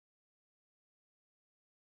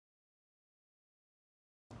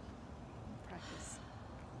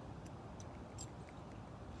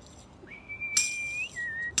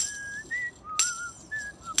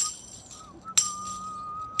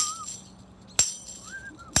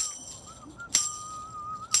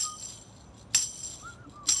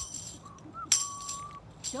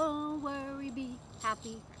Don't worry, be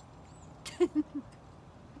happy.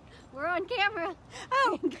 We're on camera.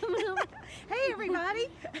 Oh, hey everybody.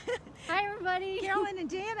 Hi everybody. Carolyn and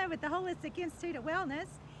Jana with the Holistic Institute of Wellness.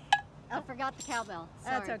 I forgot the cowbell.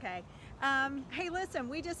 Sorry. That's okay. Hey, listen,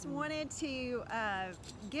 we just wanted to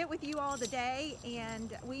get with you all today,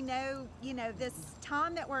 and we know, this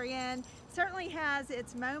time that we're in certainly has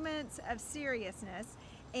its moments of seriousness,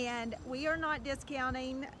 and we are not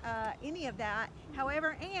discounting any of that.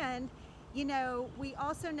 However, we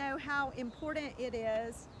also know how important it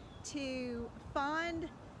is to find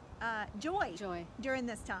joy during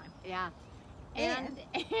this time. Yeah. And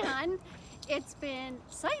it's been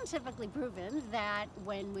scientifically proven that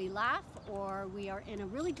when we laugh or we are in a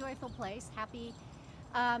really joyful place, happy,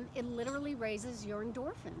 it literally raises your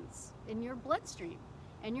endorphins in your bloodstream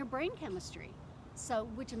and your brain chemistry,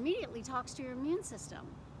 which immediately talks to your immune system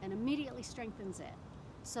and immediately strengthens it.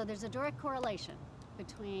 So there's a direct correlation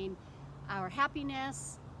between our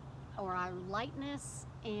happiness or our lightness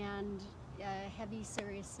and heavy,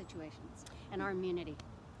 serious situations and our immunity.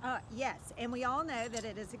 Yes, and we all know that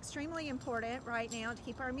it is extremely important right now to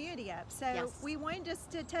keep our immunity up. So yes, we wanted just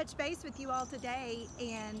to touch base with you all today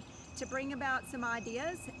and to bring about some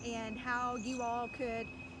ideas and how you all could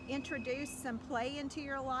introduce some play into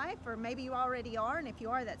your life, or maybe you already are, and if you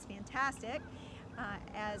are, that's fantastic.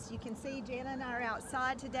 As you can see, Jana and I are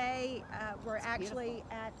outside today. We're actually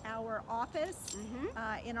at our office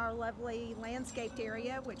in our lovely landscaped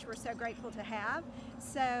area, which we're so grateful to have.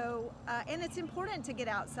 So, and it's important to get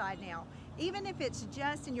outside now, even if it's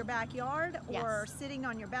just in your backyard or sitting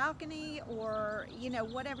on your balcony or,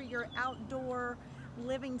 whatever your outdoor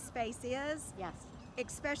living space is. Yes.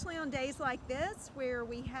 Especially on days like this where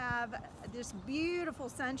we have this beautiful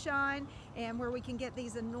sunshine and where we can get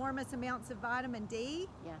these enormous amounts of vitamin D.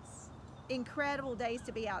 Yes. Incredible days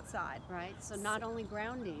to be outside. Right, so not only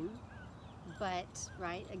grounding, but,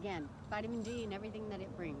 again, vitamin D and everything that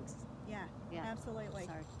it brings. Yeah, absolutely.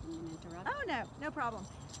 Sorry, didn't mean to interrupt. Oh, no problem.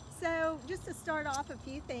 So just to start off, a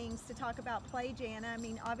few things to talk about play, Jana. I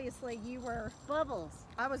mean, obviously you were... Bubbles.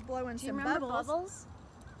 I was blowing Do you some remember bubbles. Bubbles?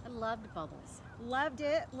 I loved Bubbles. Loved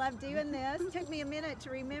it, loved doing this. Took me a minute to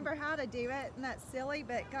remember how to do it, and that's silly,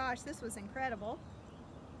 but gosh, this was incredible.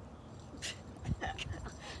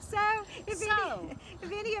 So,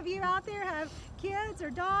 if any of you out there have kids or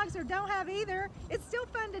dogs or don't have either, it's still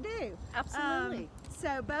fun to do. Absolutely.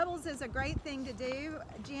 So Bubbles is a great thing to do.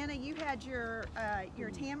 Jana, you had your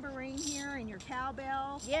tambourine here and your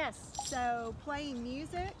cowbell. Yes. So playing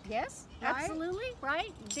music. Yes, right? absolutely,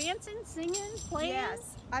 right? Dancing, singing, playing.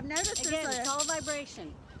 Yes. I've noticed again, it's all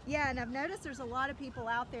vibration. Yeah, and I've noticed there's a lot of people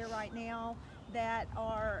out there right now that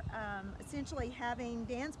are essentially having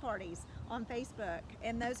dance parties on Facebook,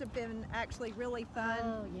 and those have been actually really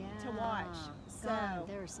fun to watch. So God,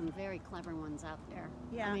 there are some very clever ones out there.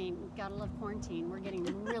 Yeah. I mean, gotta love quarantine. We're getting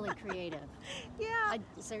really creative. Yeah.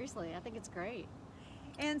 Seriously, I think it's great.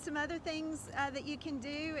 And some other things that you can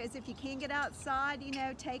do is, if you can get outside,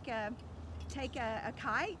 take a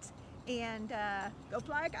kite and go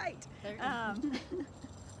fly a kite.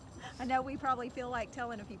 I know we probably feel like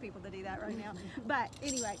telling a few people to do that right now, but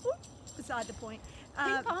anyway, beside the point.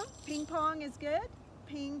 Ping pong. Ping pong is good.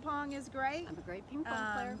 Ping pong is great. I'm a great ping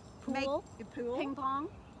pong player. Pool. Ping pong.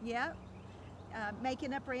 Yep.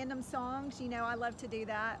 Making up random songs. I love to do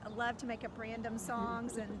that. I love to make up random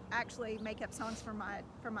songs and actually make up songs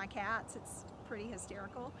for my cats. It's pretty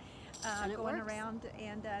hysterical. Going around,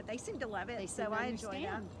 and they seem to love it, so I enjoy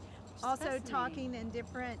them. Also talking in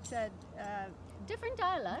different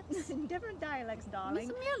dialects. Different dialects, darling.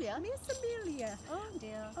 Miss Amelia. Miss Amelia. Oh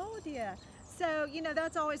dear. Oh dear. So,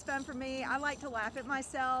 that's always fun for me. I like to laugh at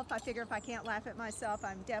myself. I figure if I can't laugh at myself,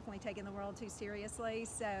 I'm definitely taking the world too seriously.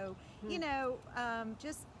 So,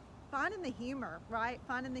 just finding the humor, right?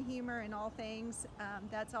 Finding the humor in all things.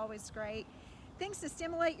 That's always great. Things to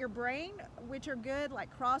stimulate your brain, which are good,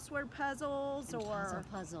 like crossword puzzles or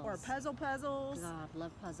puzzle puzzles. God,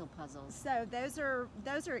 love puzzles. So those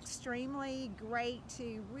are extremely great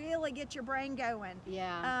to really get your brain going.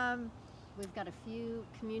 Yeah. We've got a few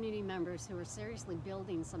community members who are seriously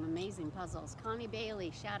building some amazing puzzles. Connie Bailey,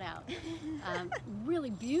 shout out.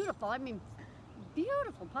 Really beautiful. I mean,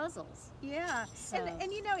 beautiful puzzles. Yeah. So.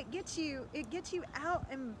 And it gets you out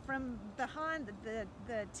and from behind the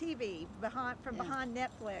TV, behind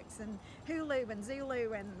Netflix and Hulu and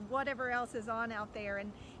Zulu and whatever else is on out there.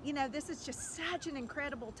 And this is just such an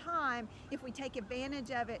incredible time if we take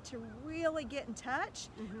advantage of it to really get in touch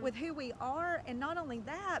with who we are, and not only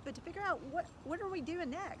that, but to figure out what are we doing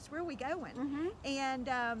next, where are we going, and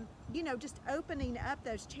just opening up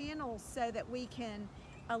those channels so that we can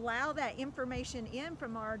allow that information in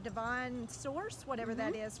from our divine source, whatever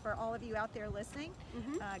that is for all of you out there listening.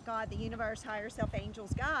 God, the universe, higher self,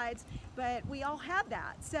 angels, guides, but we all have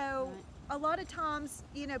that. So a lot of times,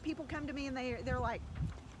 you know, people come to me and they're like,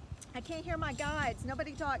 I can't hear my guides,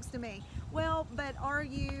 nobody talks to me. Well, but are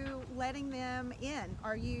you letting them in?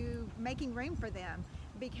 Are you making room for them?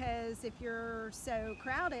 Because if you're so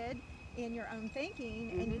crowded in your own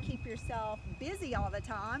thinking and you keep yourself busy all the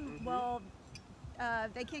time, well,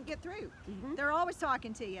 they can't get through. They're always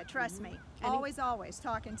talking to you, trust me. Always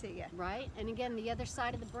talking to you. Right, and again, the other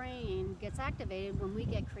side of the brain gets activated when we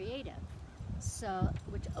get creative. So,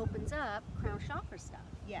 which opens up crown chakra stuff.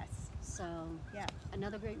 Yes. So, yeah,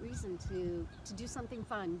 another great reason to do something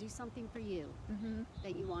fun, do something for you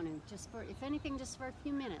that you want to, just for, if anything, just for a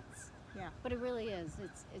few minutes. Yeah. But it really is.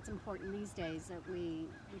 It's important these days that we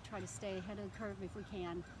try to stay ahead of the curve if we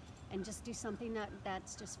can, and just do something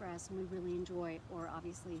that's just for us and we really enjoy, or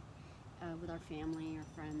obviously with our family or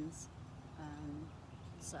friends.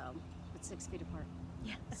 So, but 6 feet apart.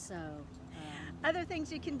 Yeah. So. Other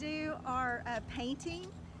things you can do are painting.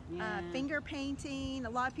 Finger painting. A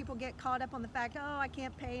lot of people get caught up on the fact, oh, I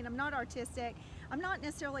can't paint, I'm not artistic. I'm not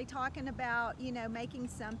necessarily talking about, you know, making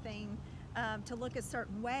something to look a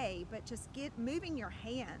certain way, but just moving your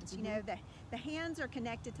hands. You know, the hands are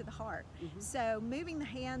connected to the heart. So moving the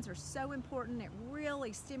hands are so important. It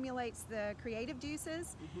really stimulates the creative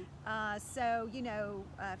juices. So, you know,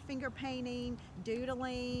 finger painting,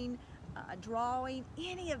 doodling, drawing,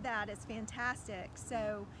 any of that is fantastic.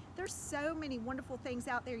 So there's so many wonderful things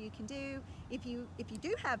out there you can do. If you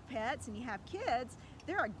do have pets and you have kids,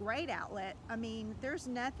 they're a great outlet. I mean, there's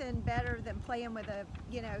nothing better than playing with a,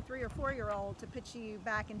 you know, 3 or 4 year old to put you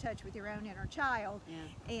back in touch with your own inner child.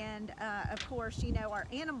 And of course, you know, our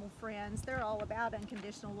animal friends, they're all about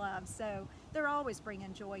unconditional love, so they're always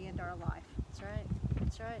bringing joy into our life. That's right.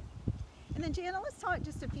 That's right. And then, Jana, let's talk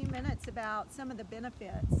just a few minutes about some of the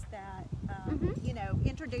benefits that, you know,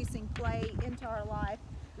 introducing play into our life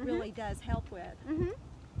really does help with.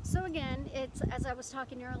 So again, it's, as I was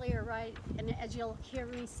talking earlier, right, and as you'll hear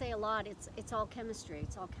me say a lot, it's all chemistry,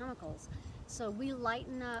 it's all chemicals. So we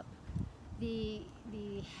lighten up the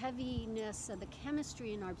heaviness of the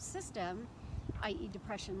chemistry in our system, i.e.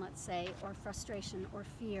 depression, let's say, or frustration or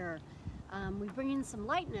fear. We bring in some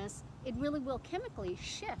lightness, it really will chemically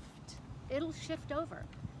shift. It'll shift over.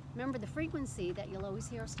 Remember, the frequency that you'll always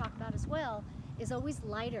hear us talk about as well is always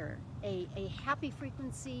lighter. A happy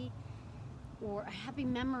frequency or a happy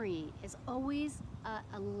memory is always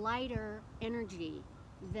a lighter energy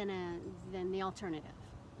than the alternative,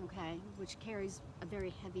 okay? Which carries a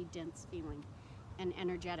very heavy, dense feeling and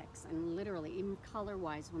energetics, and literally, even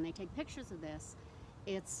color-wise, when they take pictures of this,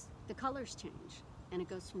 the colors change, and it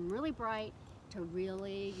goes from really bright to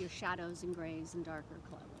really your shadows and grays and darker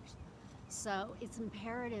colors. So it's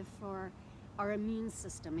imperative for our immune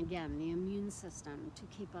system, again, the immune system, to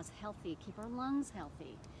keep us healthy, keep our lungs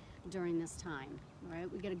healthy during this time, right?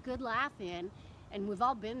 We get a good laugh in, and we've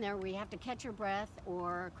all been there where you have to catch your breath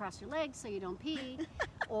or cross your legs so you don't pee,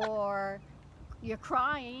 or you're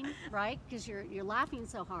crying, right? Because you're laughing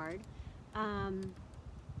so hard. I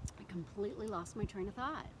completely lost my train of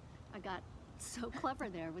thought. I got so clever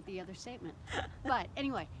there with the other statement. But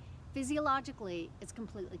anyway, physiologically, it's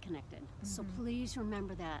completely connected. So please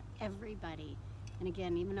remember that, everybody. And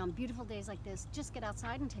again, even on beautiful days like this, just get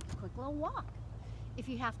outside and take a quick little walk. If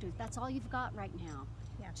you have to, if that's all you've got right now,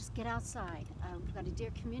 just get outside. We've got a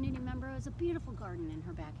dear community member who has a beautiful garden in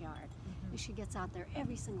her backyard. And she gets out there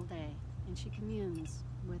every single day and she communes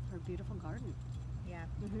with her beautiful garden. Yeah.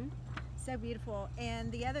 So beautiful. And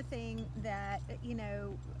the other thing that, you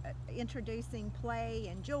know, introducing play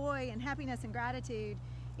and joy and happiness and gratitude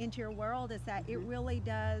into your world is that it really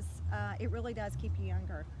does keep you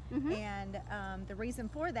younger. And the reason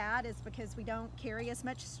for that is because we don't carry as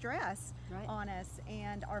much stress on us,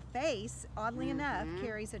 and our face, oddly enough,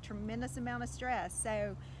 carries a tremendous amount of stress.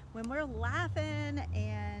 So when we're laughing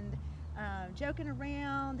and joking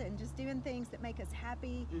around and just doing things that make us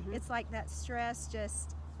happy, it's like that stress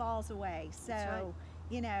just falls away. So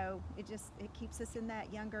you know, it keeps us in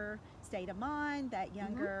that younger state of mind, that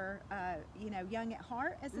younger, you know, young at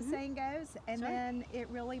heart, as the saying goes, and then it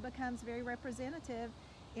really becomes very representative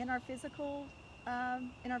in our physical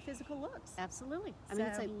looks. Absolutely. I mean,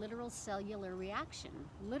 it's a literal cellular reaction,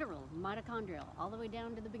 literal mitochondrial, all the way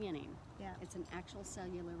down to the beginning. Yeah. It's an actual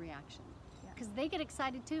cellular reaction. Because they get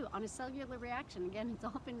excited too on a cellular reaction. Again, it's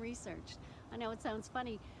all been researched. I know it sounds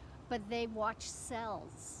funny, but they watch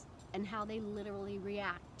cells and how they literally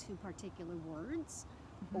react to particular words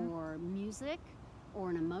or music or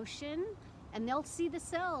an emotion, and they'll see the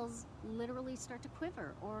cells literally start to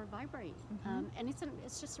quiver or vibrate, and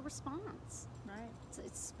it's just a response. Right.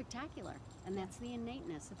 It's spectacular, and that's the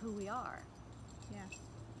innateness of who we are. Yeah.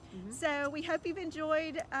 So we hope you've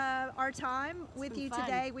enjoyed our time with you fun.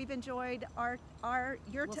 today. We've enjoyed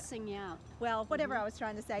your We'll sing you out. well, whatever I was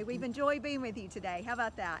trying to say. We've enjoyed being with you today. How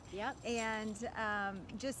about that? Yep. And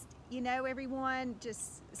just, everyone,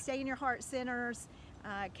 just stay in your heart centers.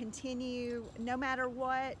 Continue, no matter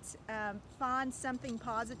what, find something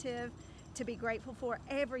positive to be grateful for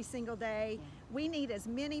every single day. Yeah. We need as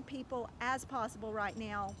many people as possible right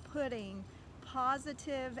now putting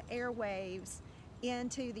positive airwaves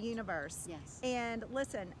into the universe. Yes. And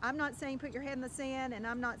listen, I'm not saying put your head in the sand, and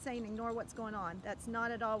I'm not saying ignore what's going on. That's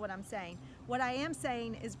not at all what I'm saying. What I am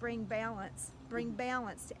saying is bring balance. Bring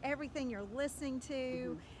balance to everything you're listening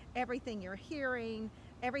to, everything you're hearing,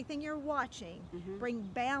 everything you're watching. Bring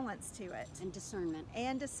balance to it. And discernment.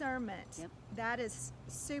 And discernment. Yep. That is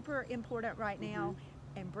super important right now.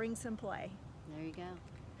 And bring some play. There you go.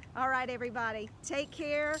 All right, everybody. Take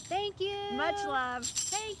care. Thank you. Much love.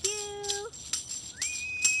 Thank you.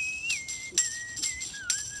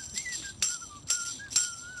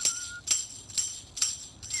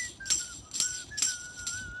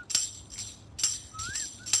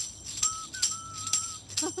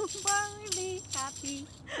 Don't worry, be happy.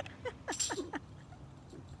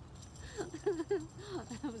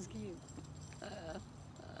 That was cute.